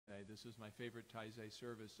this is my favorite Taize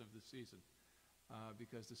service of the season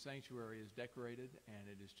because the sanctuary is decorated and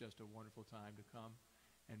it is just a wonderful time to come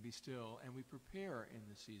and be still. And we prepare in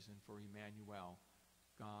the season for Emmanuel,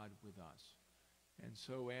 God with us. And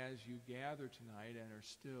so as you gather tonight and are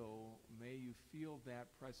still, may you feel that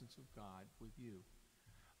presence of God with you.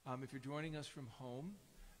 If you're joining us from home,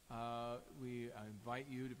 we invite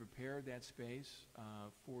you to prepare that space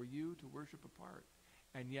for you to worship apart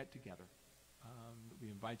and yet together. We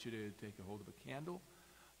invite you to take a hold of a candle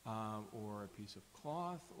or a piece of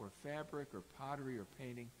cloth or fabric or pottery or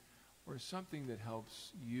painting or something that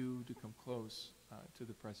helps you to come close to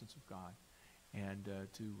the presence of God and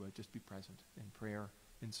to just be present in prayer,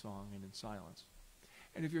 in song, and in silence.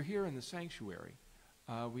 And if you're here in the sanctuary,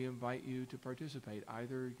 we invite you to participate.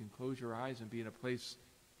 Either you can close your eyes and be in a place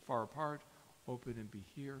far apart, open and be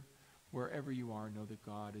here. Wherever you are, know that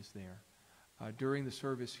God is there. During the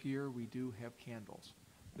service here, we do have candles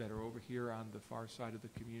that are over here on the far side of the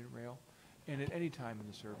communion rail. And at any time in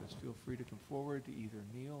the service, feel free to come forward to either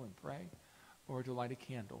kneel and pray or to light a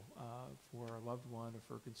candle for a loved one or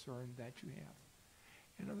for a concern that you have.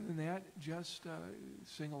 And other than that, just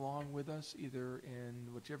sing along with us, either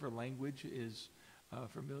in whichever language is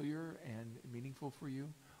familiar and meaningful for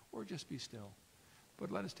you, or just be still.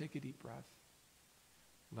 But let us take a deep breath.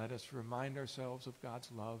 Let us remind ourselves of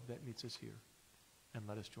God's love that meets us here. And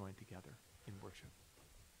let us join together in worship.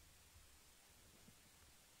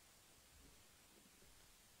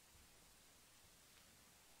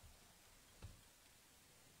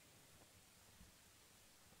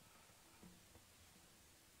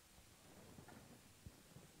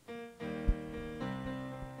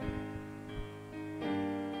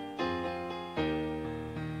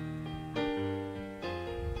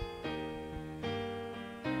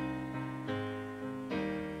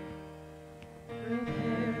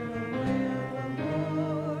 Prepare the way of the Lord.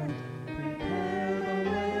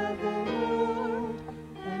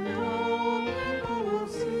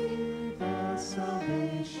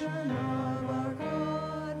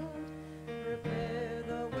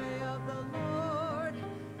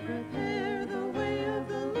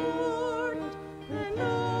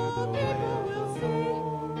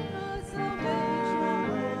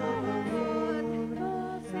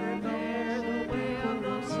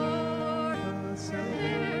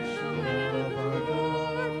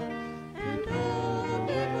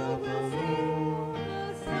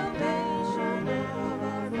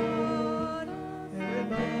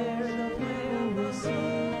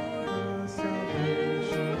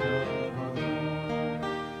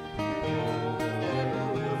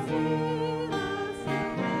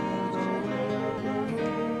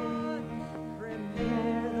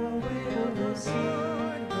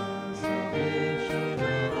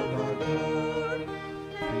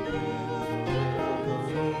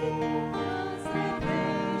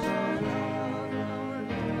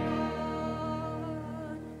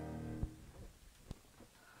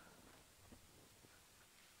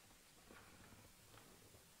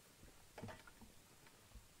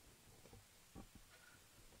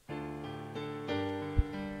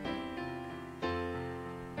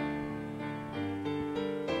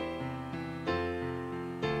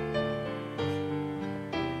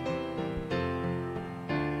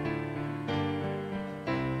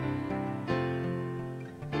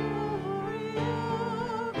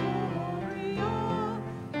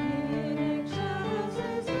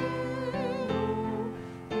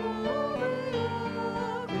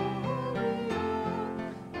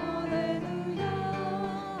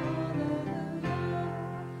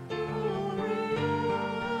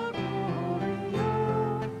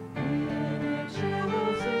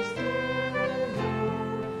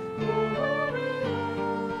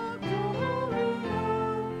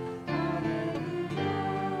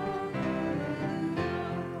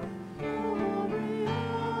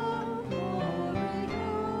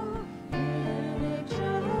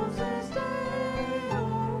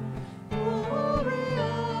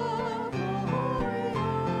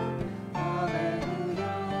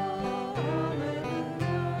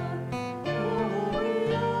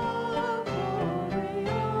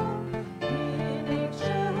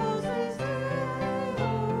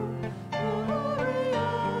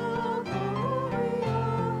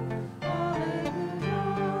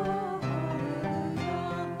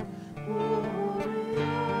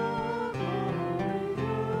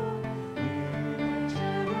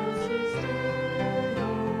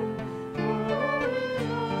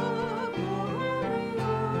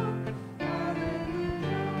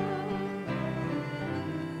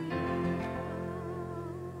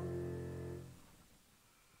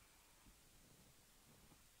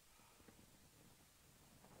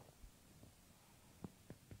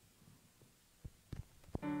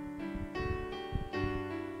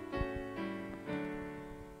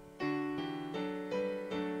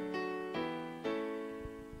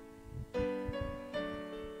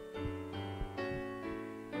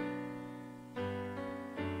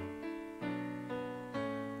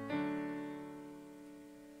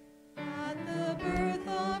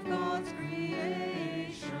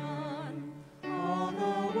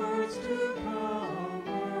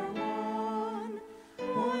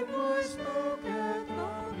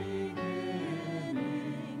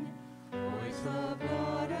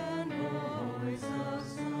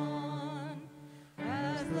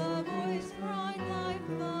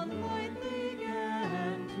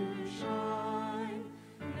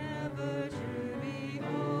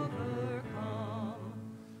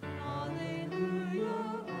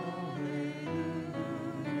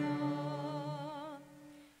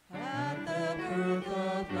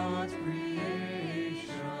 God's creation.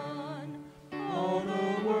 All the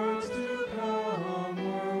worlds to come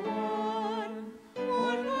were one.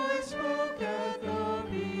 One voice spoke at the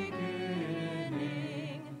beginning,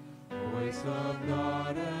 voice of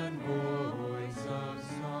God and voice of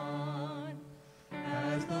Son.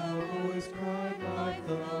 As the voice cried like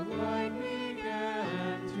the light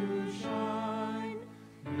began to shine,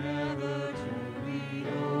 never to be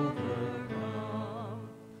overcome.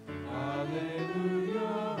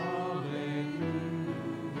 Alleluia, alleluia.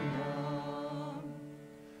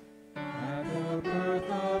 At the birth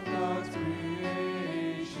of God's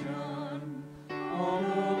creation, all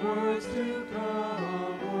the worlds to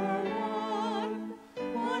come were one.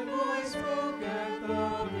 One voice spoke at the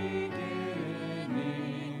beginning,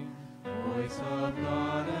 voice of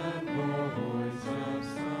God and voice of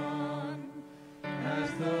Son. As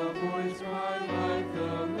the voice cried like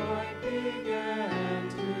the light began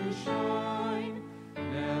to shine,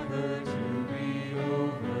 never to be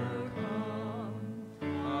overcome.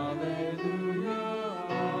 Alleluia,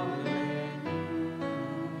 alleluia.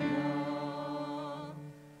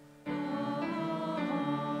 Amen.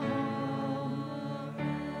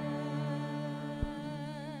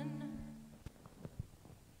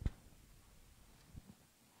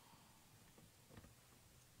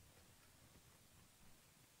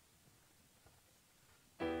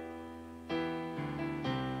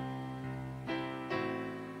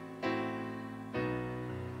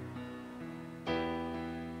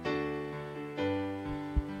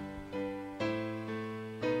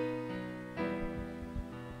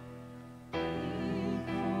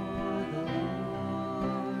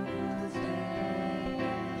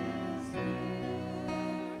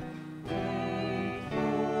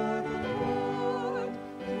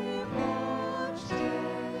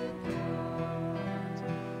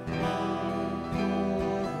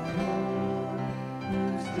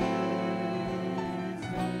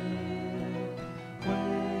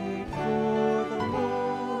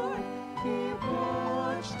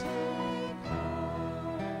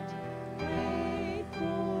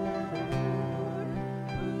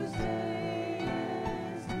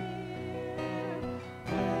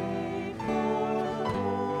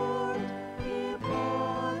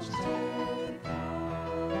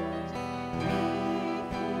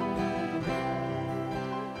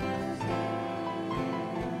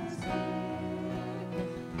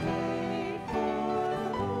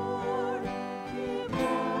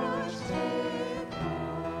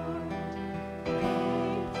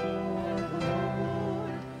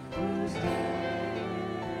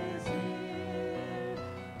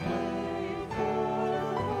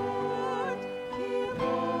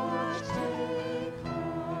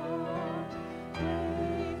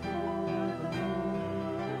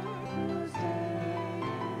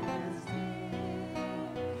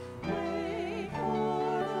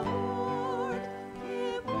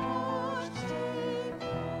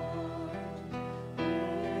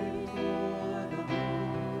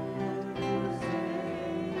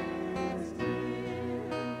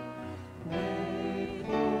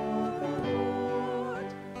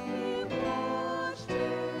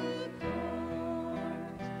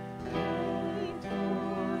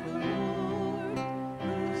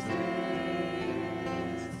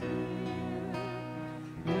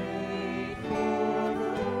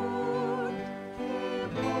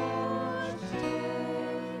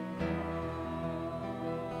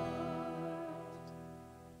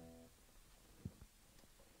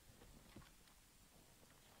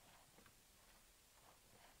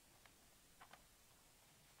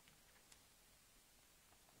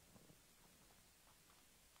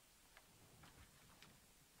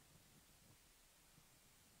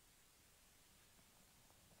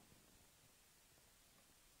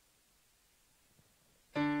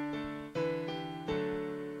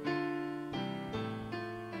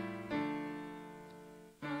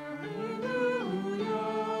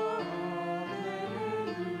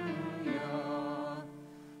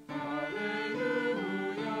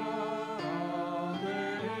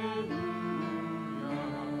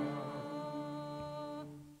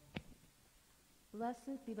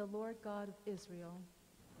 Blessed be the Lord God of Israel,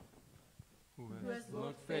 who has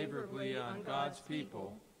looked favorably on God's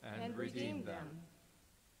people and redeemed them,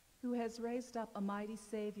 who has raised up a mighty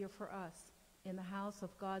Savior for us in the house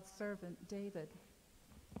of God's servant David,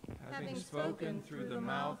 having spoken through the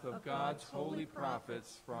mouth of God's holy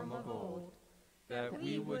prophets from of old, that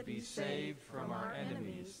we would be saved from our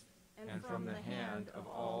enemies and from the hand of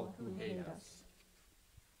all who hate us.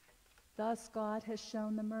 Thus God has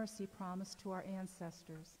shown the mercy promised to our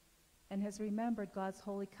ancestors and has remembered God's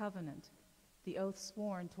holy covenant, the oath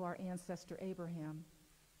sworn to our ancestor Abraham,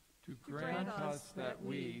 to grant us that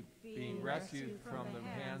we, being rescued from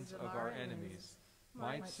the hands of our enemies,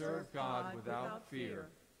 might serve God without fear,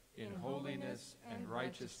 in holiness and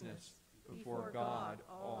righteousness before God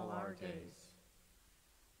all our days.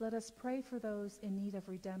 Let us pray for those in need of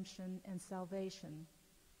redemption and salvation,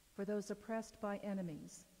 for those oppressed by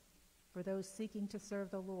enemies, for those seeking to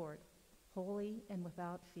serve the Lord, holy and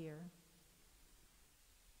without fear.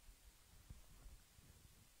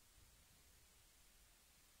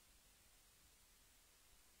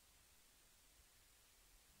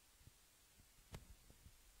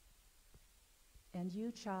 And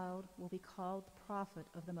you, child, will be called prophet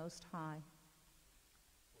of the Most High.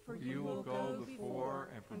 For you will go before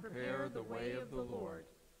and prepare the way of the Lord,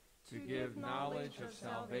 to give knowledge of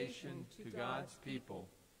salvation to God's people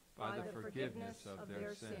by the forgiveness of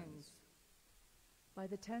their sins. By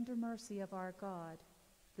the tender mercy of our God,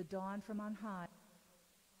 the dawn from on high,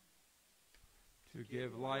 to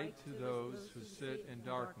give light to those who sit in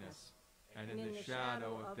darkness and in the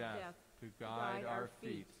shadow of death, to guide our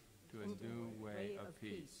feet to a new way of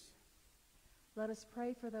peace. let us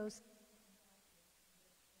pray for those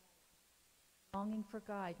longing for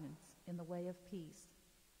guidance in the way of peace,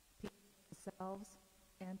 peace for themselves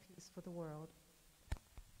and peace for the world.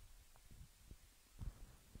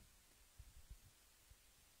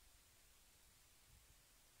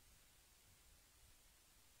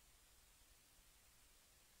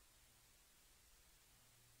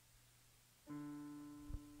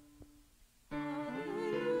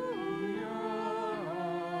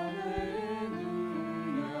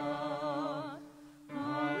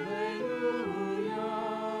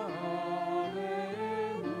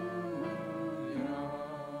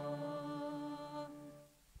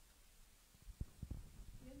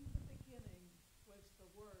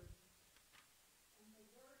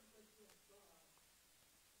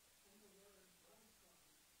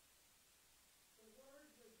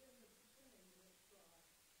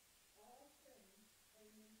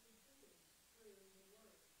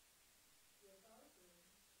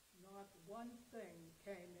 Not one thing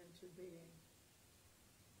came into being.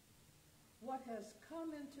 What has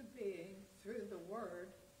come into being through the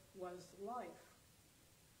Word was life,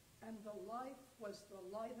 and the life was the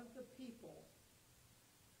light of the people.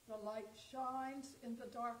 The light shines in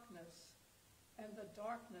the darkness, and the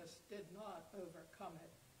darkness did not overcome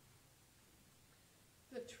it.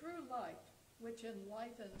 The true light, which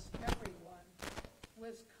enlightens everyone,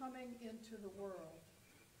 was coming into the world.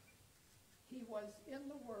 He was in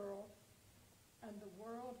the world, and the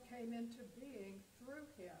world came into being through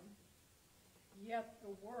him, yet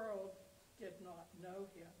the world did not know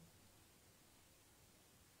him.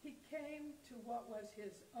 He came to what was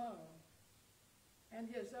his own, and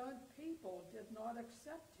his own people did not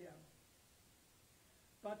accept him.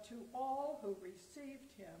 But to all who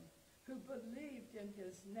received him, who believed in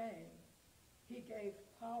his name, he gave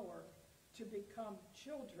power to become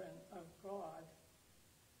children of God,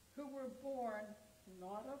 who were born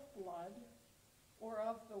not of blood, or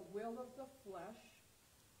of the will of the flesh,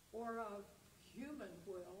 or of human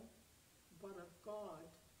will, but of God.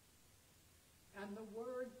 And the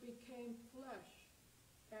Word became flesh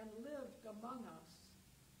and lived among us,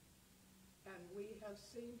 and we have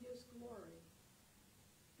seen his glory,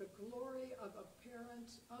 the glory of a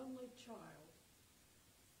parent's only child,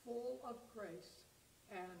 full of grace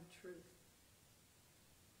and truth.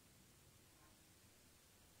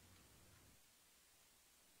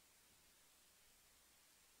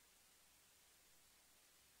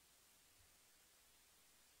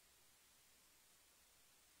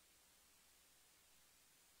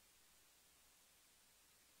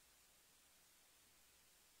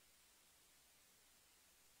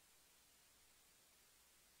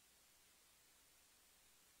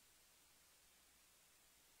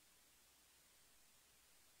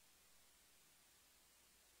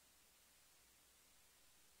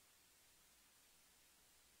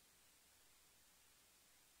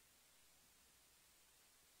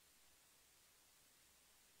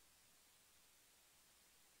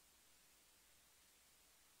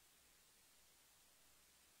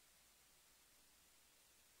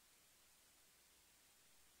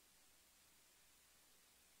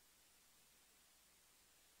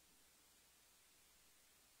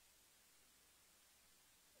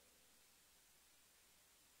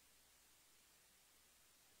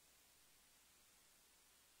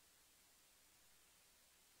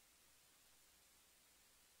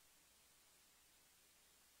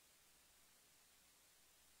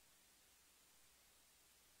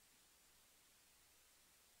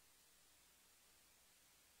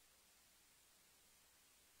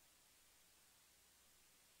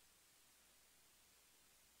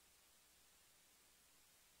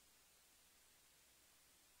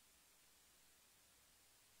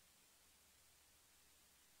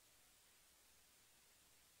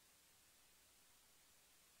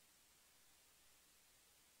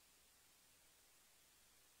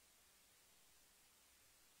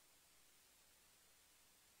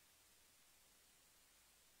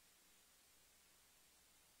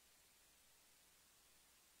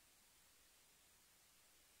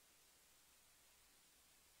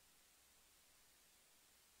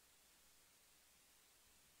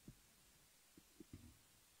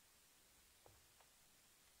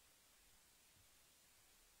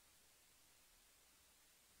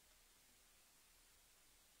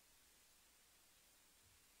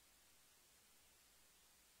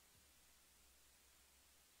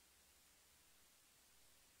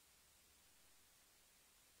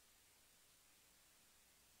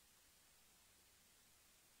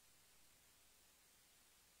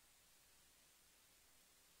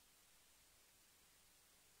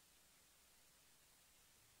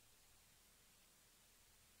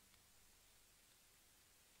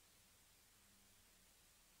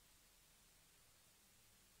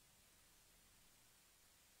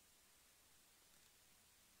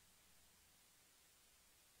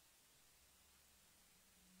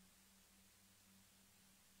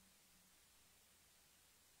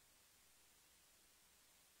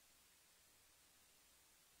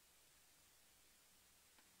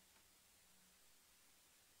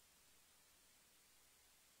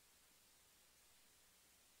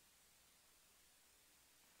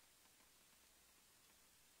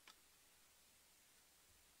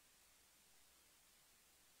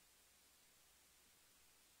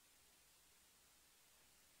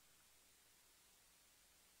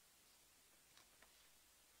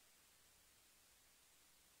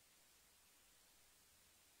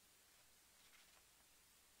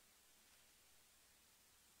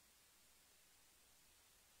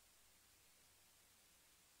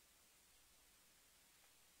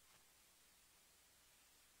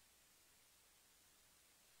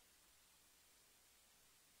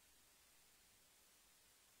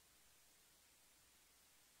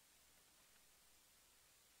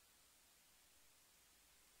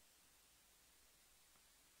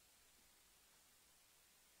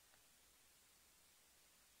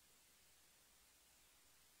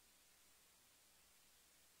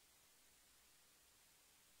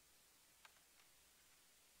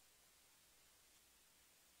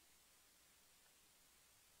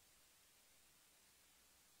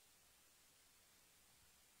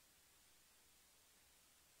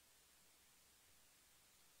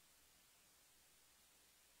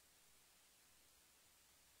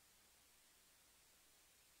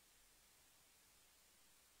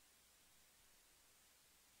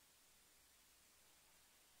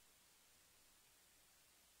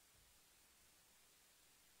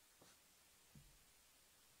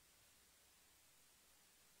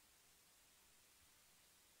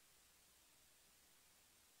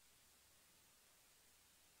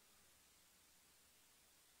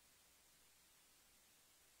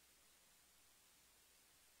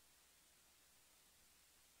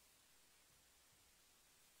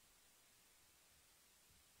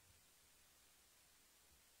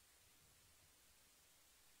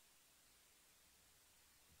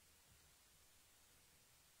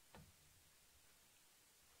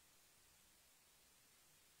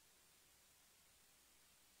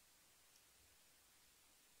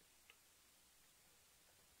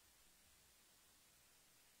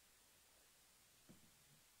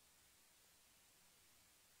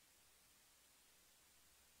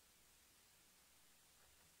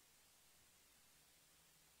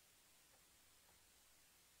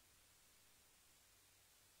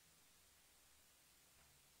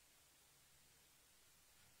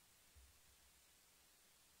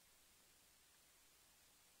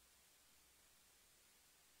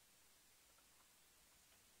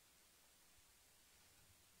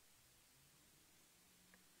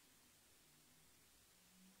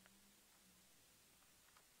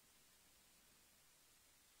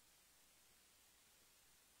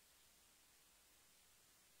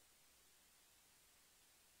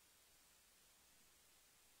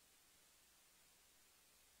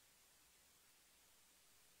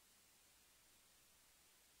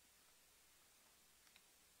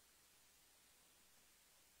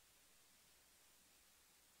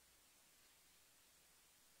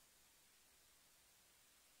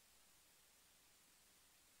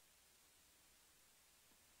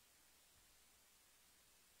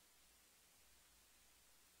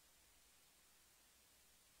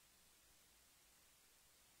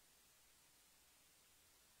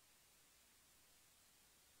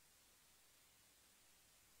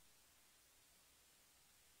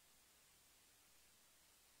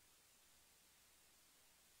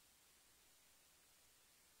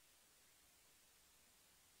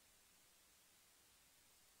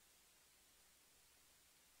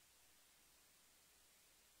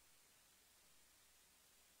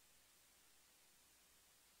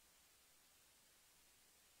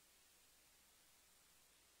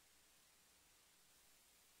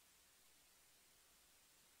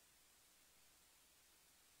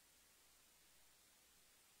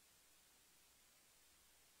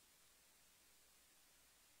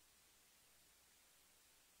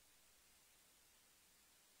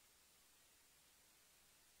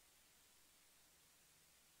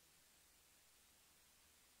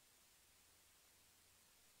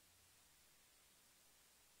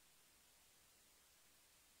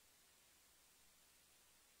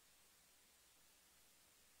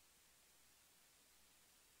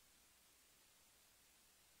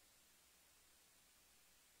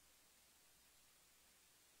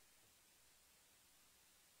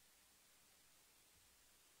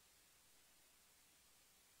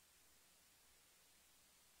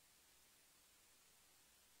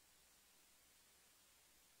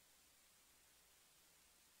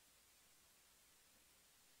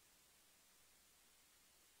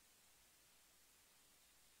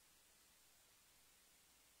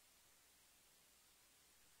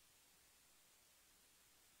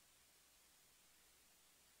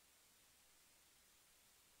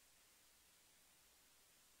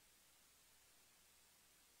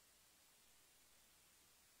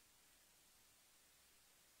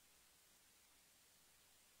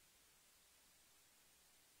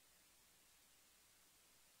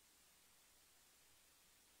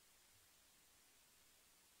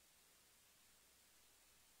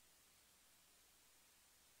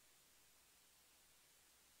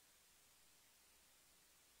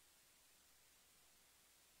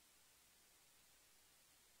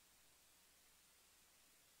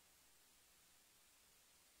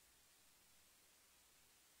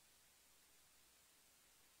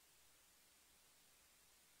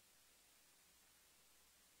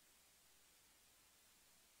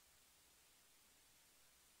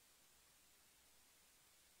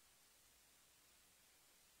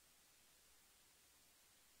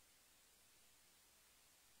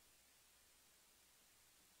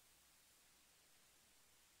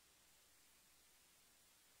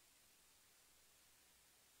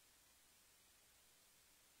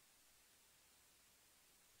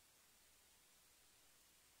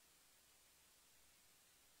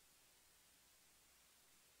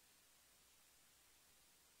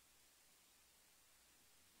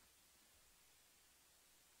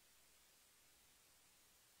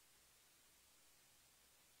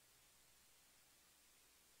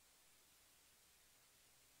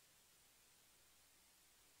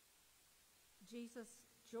 Jesus,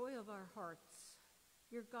 joy of our hearts,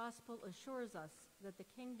 your gospel assures us that the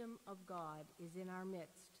kingdom of God is in our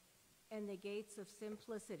midst, and the gates of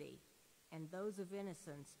simplicity and those of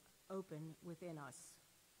innocence open within us.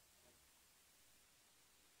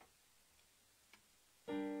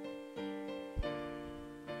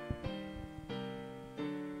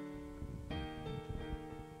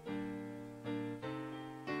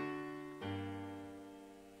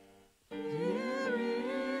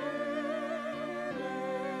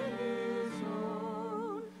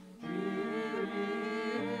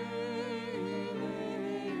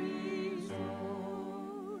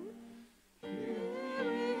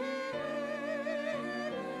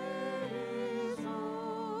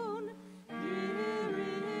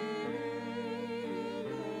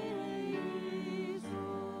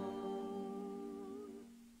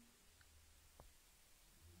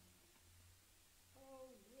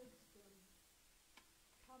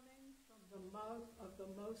 Of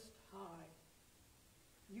the Most High.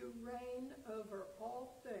 You reign over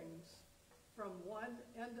all things from one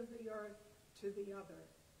end of the earth to the other.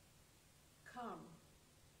 Come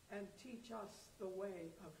and teach us the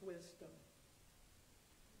way of wisdom.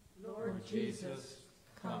 Lord Jesus,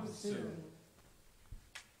 come soon.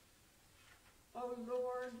 O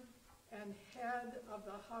Lord and head of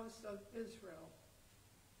the house of Israel,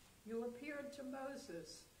 you appeared to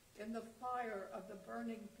Moses in the fire of the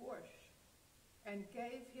burning bush and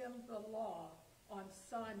gave him the law on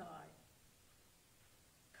Sinai.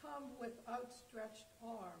 Come with outstretched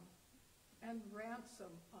arm and ransom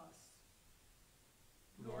us.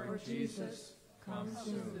 Lord Jesus, come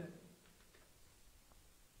soon.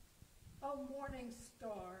 O morning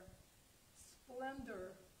star,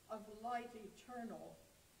 splendor of light eternal,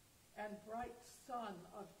 and bright sun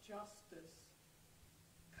of justice,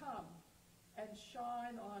 come and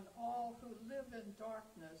shine on all who live in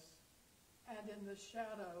darkness and in the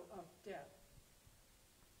shadow of death.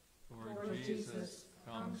 Lord Jesus,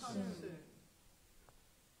 come soon.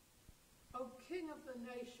 O King of the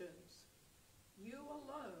nations, you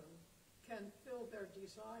alone can fill their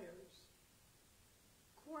desires.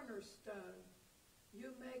 Cornerstone, you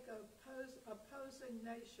make opposing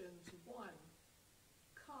nations one.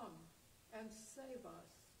 Come and save us.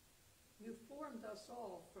 You formed us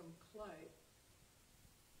all from clay.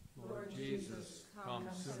 Lord Jesus, come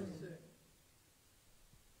soon.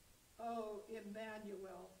 O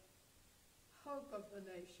Emmanuel, hope of the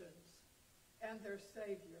nations and their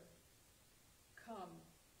Savior, come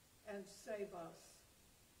and save us,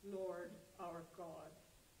 Lord our God.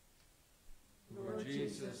 Lord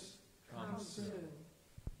Jesus, come soon.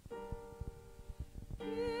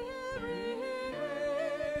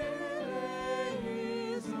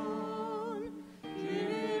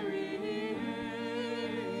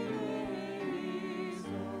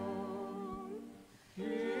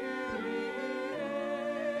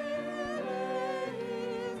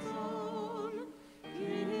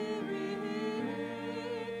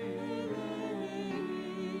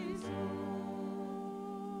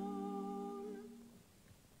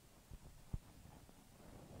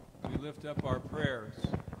 Lift up our prayers,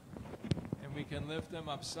 and we can lift them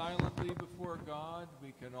up silently before God.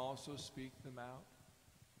 We can also speak them out.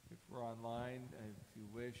 If we're online, if you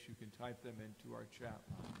wish, you can type them into our chat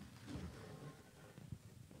line.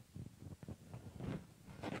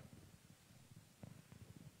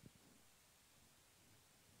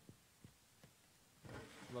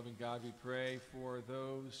 Loving God, we pray for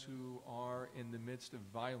those who are in the midst of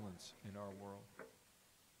violence in our world,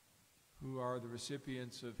 who are the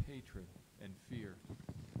recipients of hatred and fear,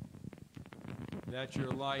 that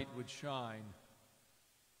your light would shine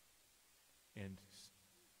and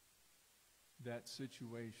that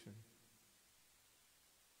situation,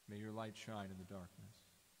 may your light shine in the darkness.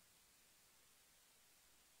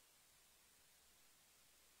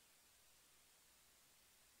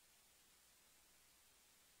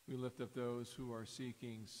 We lift up those who are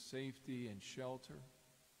seeking safety and shelter,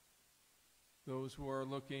 those who are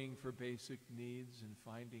looking for basic needs and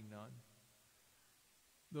finding none,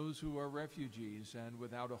 those who are refugees and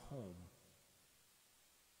without a home.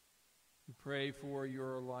 We pray for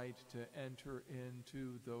your light to enter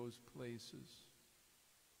into those places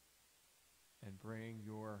and bring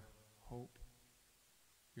your hope,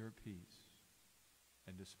 your peace,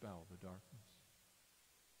 and dispel the darkness.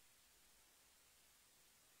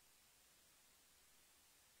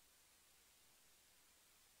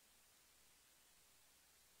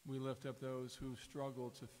 We lift up those who struggle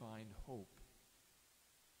to find hope.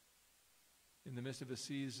 In the midst of a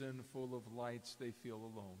season full of lights, they feel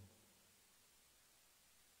alone.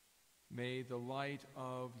 May the light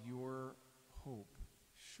of your hope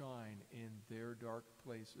shine in their dark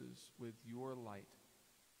places with your light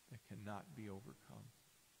that cannot be overcome.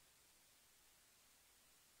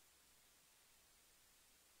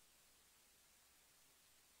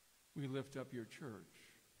 We lift up your church,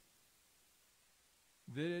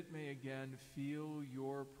 that it may again feel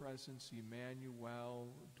your presence, Emmanuel,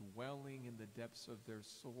 dwelling in the depths of their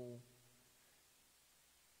soul,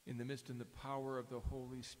 in the midst and the power of the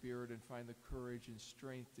Holy Spirit, and find the courage and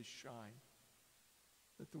strength to shine,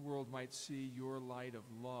 that the world might see your light of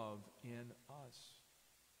love in us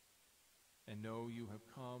and know you have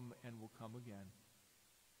come and will come again.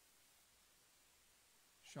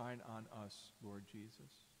 Shine on us, Lord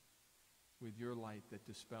Jesus, with your light that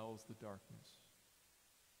dispels the darkness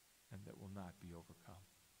and that will not be overcome.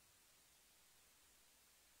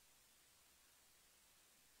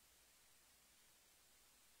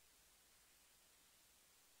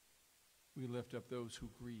 We lift up those who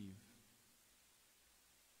grieve,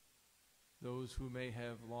 those who may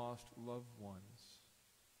have lost loved ones,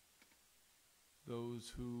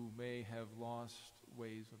 those who may have lost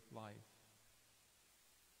ways of life,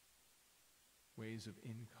 ways of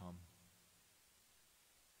income,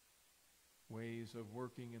 ways of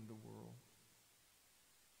working in the world,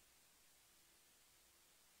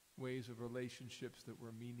 ways of relationships that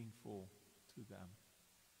were meaningful to them.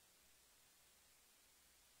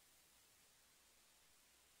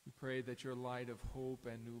 We pray that your light of hope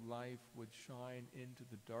and new life would shine into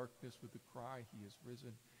the darkness with the cry, "He is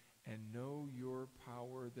risen," and know your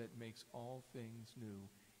power that makes all things new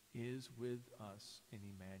is with us in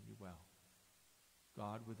Emmanuel,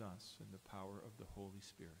 God with us in the power of the Holy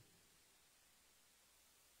Spirit.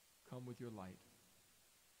 Come with your light.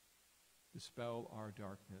 Dispel our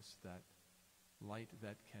darkness, that light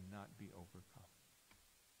that cannot be overcome.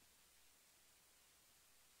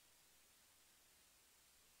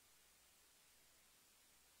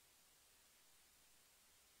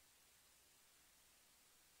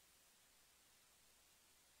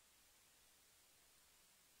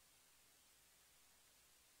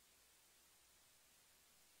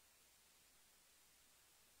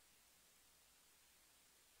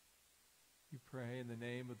 We pray in the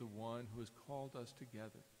name of the one who has called us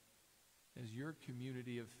together as your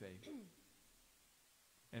community of faith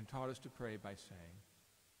and taught us to pray by saying,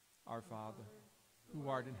 "Our Father, who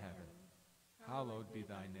art in heaven, hallowed be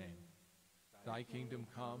thy name. Thy kingdom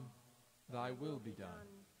come, thy will be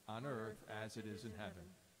done, on earth as it is in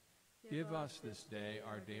heaven. Give us this day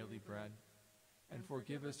our daily bread, and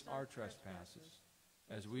forgive us our trespasses,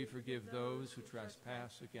 as we forgive those who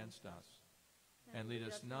trespass against us. And lead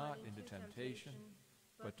us not into temptation,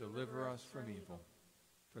 but deliver us from evil.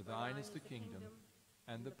 For thine is the kingdom,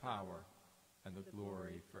 and the power, and the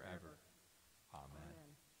glory forever.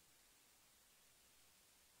 Amen.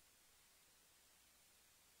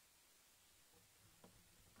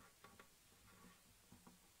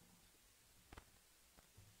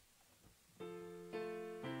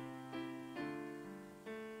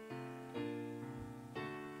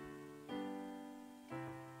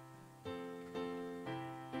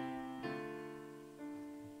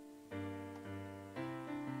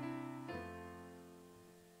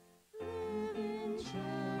 Live in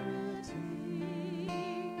charity.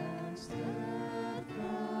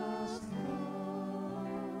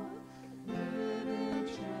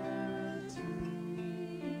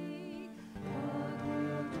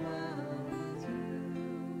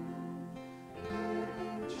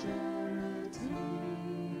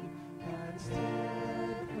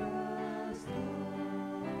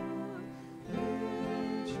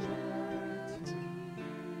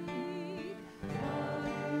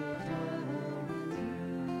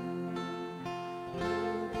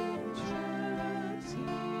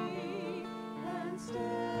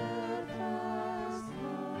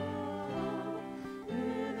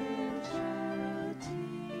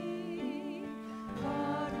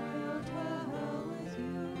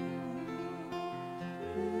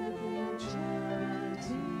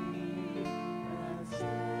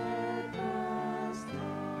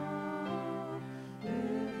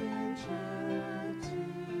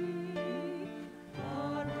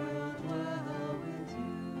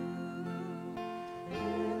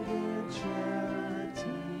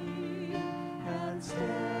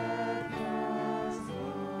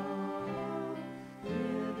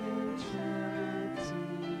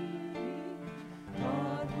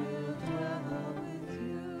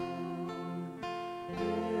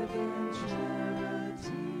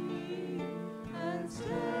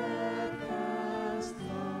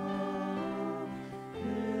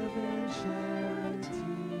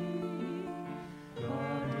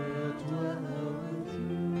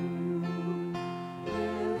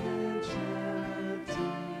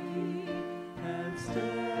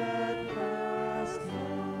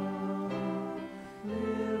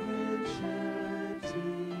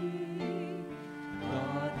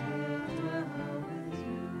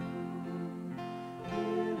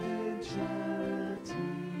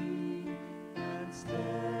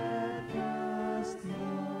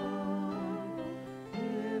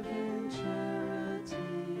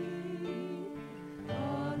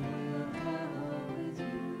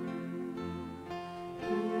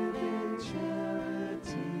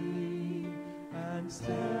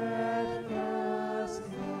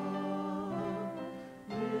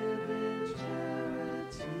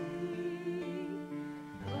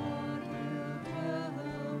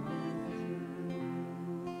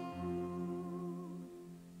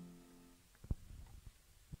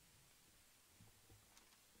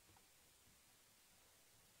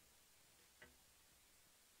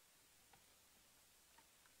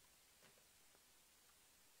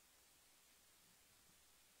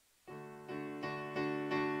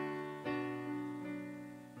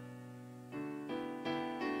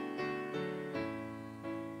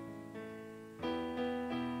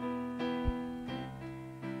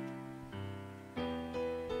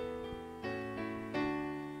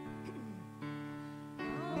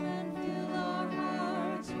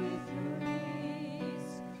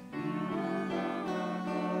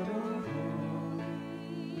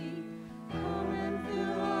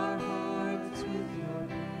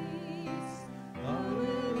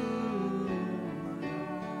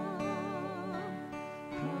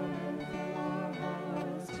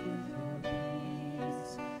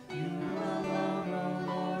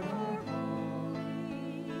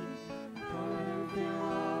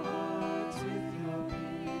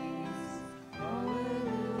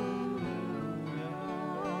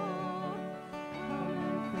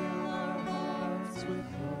 hearts with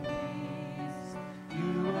your peace.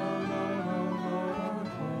 You alone, O Lord, are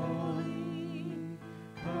holy.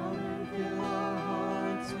 Come and fill our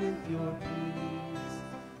hearts with your peace.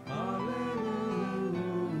 Hallelujah.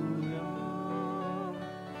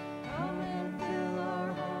 Come and fill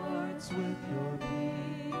our hearts with your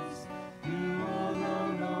peace. You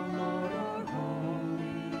alone, O Lord, are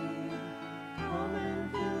holy. Come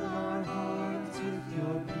and fill our hearts with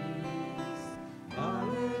your peace.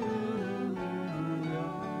 Hallelujah.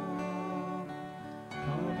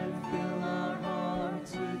 Come and fill our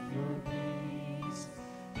hearts with your peace.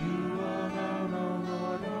 You alone, O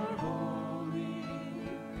Lord, are holy.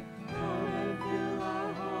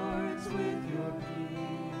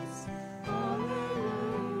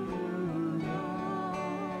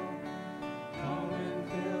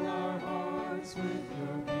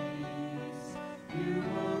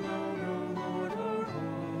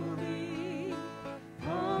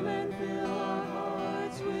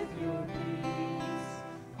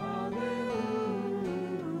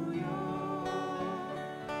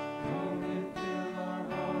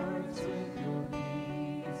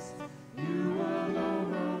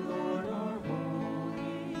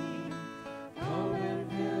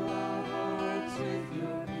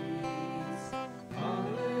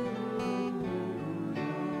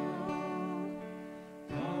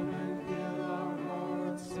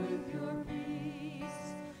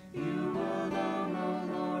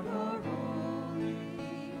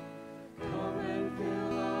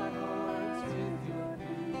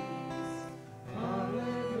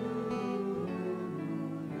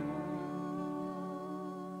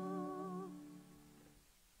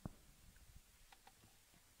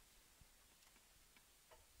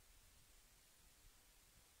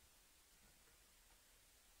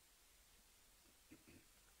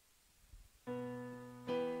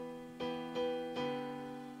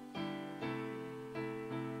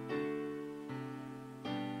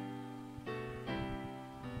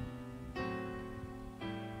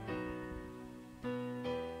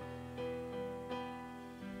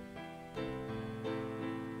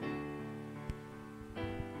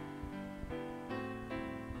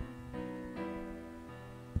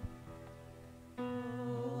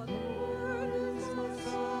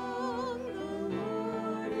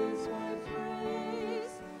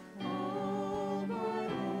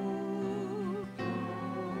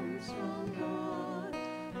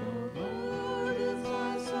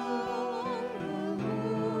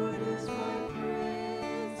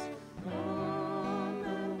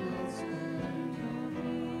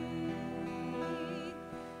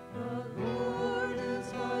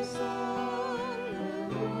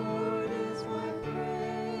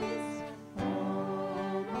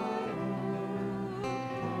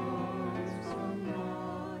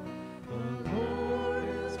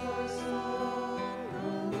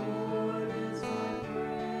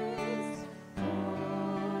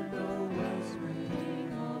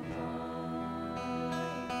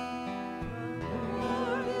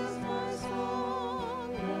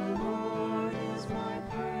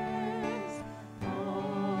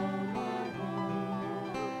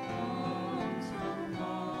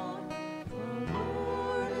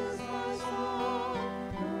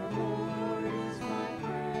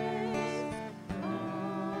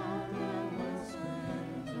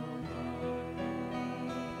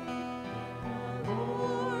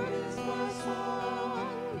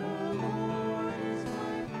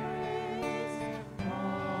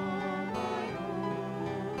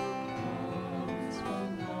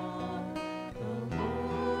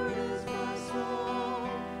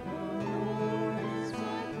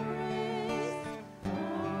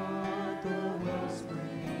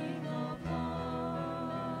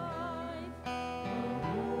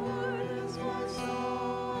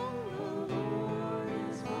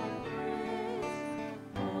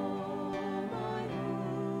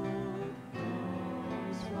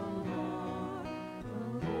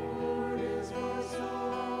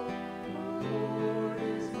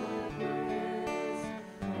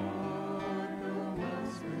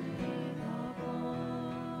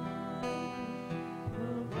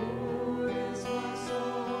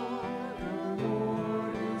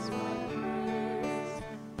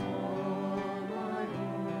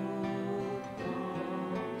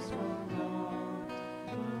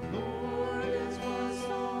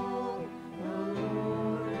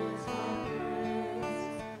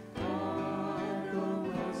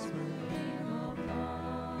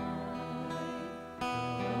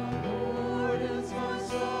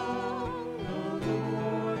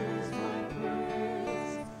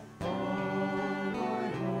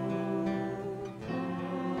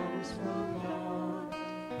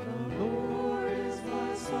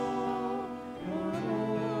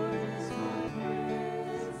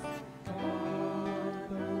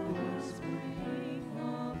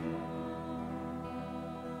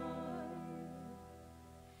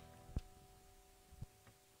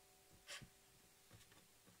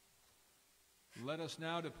 let us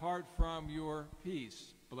now depart from your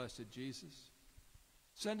peace, blessed Jesus.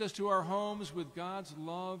 Send us to our homes with God's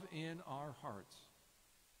love in our hearts.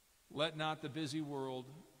 Let not the busy world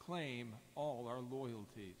claim all our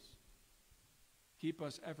loyalties. Keep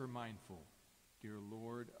us ever mindful, dear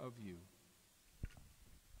Lord, of you.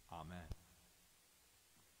 Amen.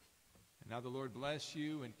 And now the Lord bless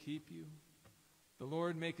you and keep you. The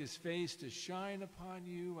Lord make his face to shine upon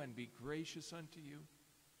you and be gracious unto you.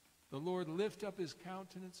 The Lord lift up his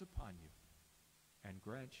countenance upon you and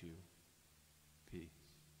grant you peace.